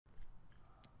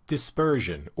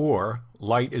Dispersion, or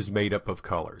light is made up of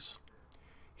colors.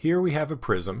 Here we have a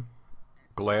prism,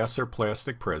 glass or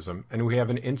plastic prism, and we have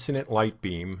an incident light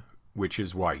beam, which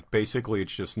is white. Basically,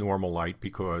 it's just normal light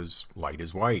because light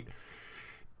is white.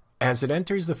 As it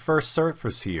enters the first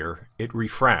surface here, it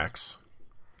refracts,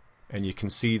 and you can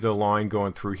see the line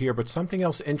going through here, but something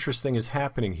else interesting is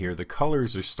happening here. The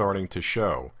colors are starting to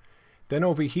show. Then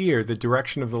over here, the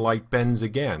direction of the light bends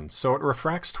again, so it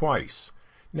refracts twice.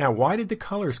 Now, why did the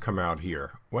colors come out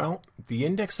here? Well, the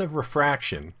index of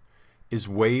refraction is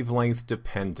wavelength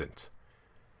dependent.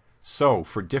 So,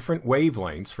 for different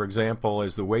wavelengths, for example,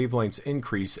 as the wavelengths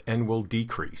increase, N will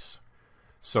decrease.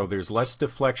 So there's less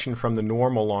deflection from the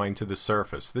normal line to the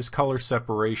surface. This color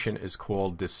separation is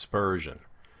called dispersion.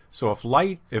 So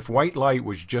if white light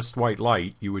was just white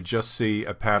light, you would just see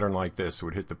a pattern like this. It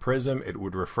would hit the prism, it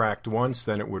would refract once,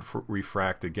 then it would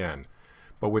refract again.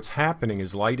 But what's happening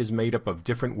is light is made up of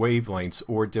different wavelengths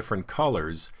or different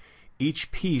colors.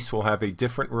 Each piece will have a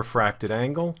different refracted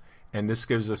angle, and this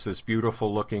gives us this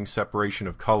beautiful looking separation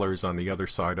of colors on the other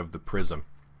side of the prism.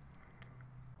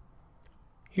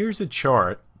 Here's a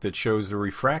chart that shows the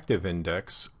refractive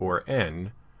index, or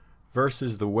N,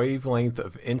 versus the wavelength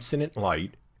of incident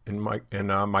light in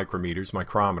micrometers,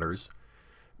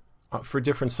 for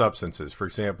different substances. For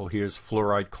example, here's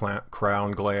fluoride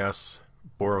crown glass,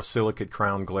 borosilicate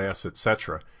crown glass,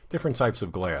 etc. Different types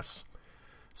of glass.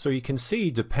 So you can see,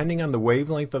 depending on the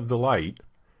wavelength of the light,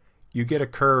 you get a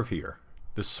curve here.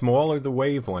 The smaller the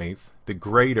wavelength, the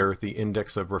greater the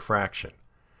index of refraction.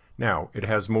 Now, it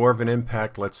has more of an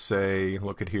impact. Let's say,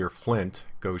 look at here, flint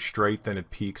goes straight, then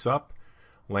it peaks up.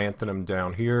 Lanthanum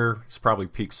down here, it's probably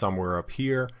peaked somewhere up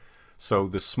here. So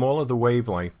the smaller the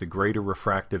wavelength, the greater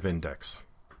refractive index.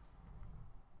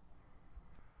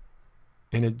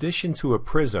 In addition to a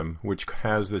prism, which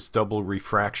has this double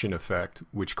refraction effect,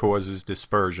 which causes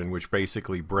dispersion, which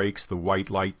basically breaks the white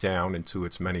light down into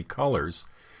its many colors,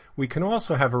 we can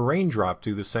also have a raindrop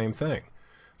do the same thing.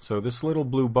 So this little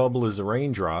blue bubble is a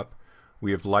raindrop.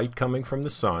 We have light coming from the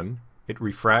sun. It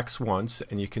refracts once,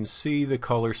 and you can see the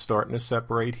colors starting to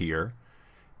separate here.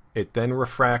 It then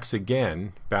refracts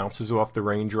again, bounces off the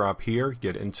raindrop here,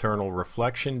 get internal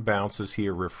reflection, bounces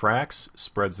here, refracts,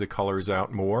 spreads the colors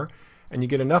out more, and you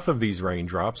get enough of these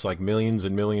raindrops, like millions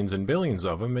and millions and billions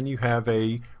of them, and you have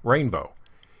a rainbow.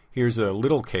 Here's a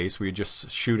little case where you're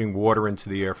just shooting water into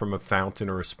the air from a fountain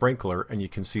or a sprinkler, and you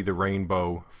can see the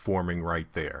rainbow forming right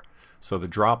there. So the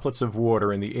droplets of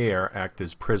water in the air act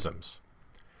as prisms.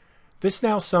 This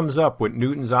now sums up what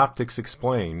Newton's optics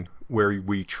explain, where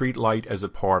we treat light as a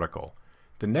particle.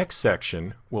 The next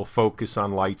section will focus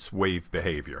on light's wave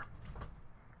behavior.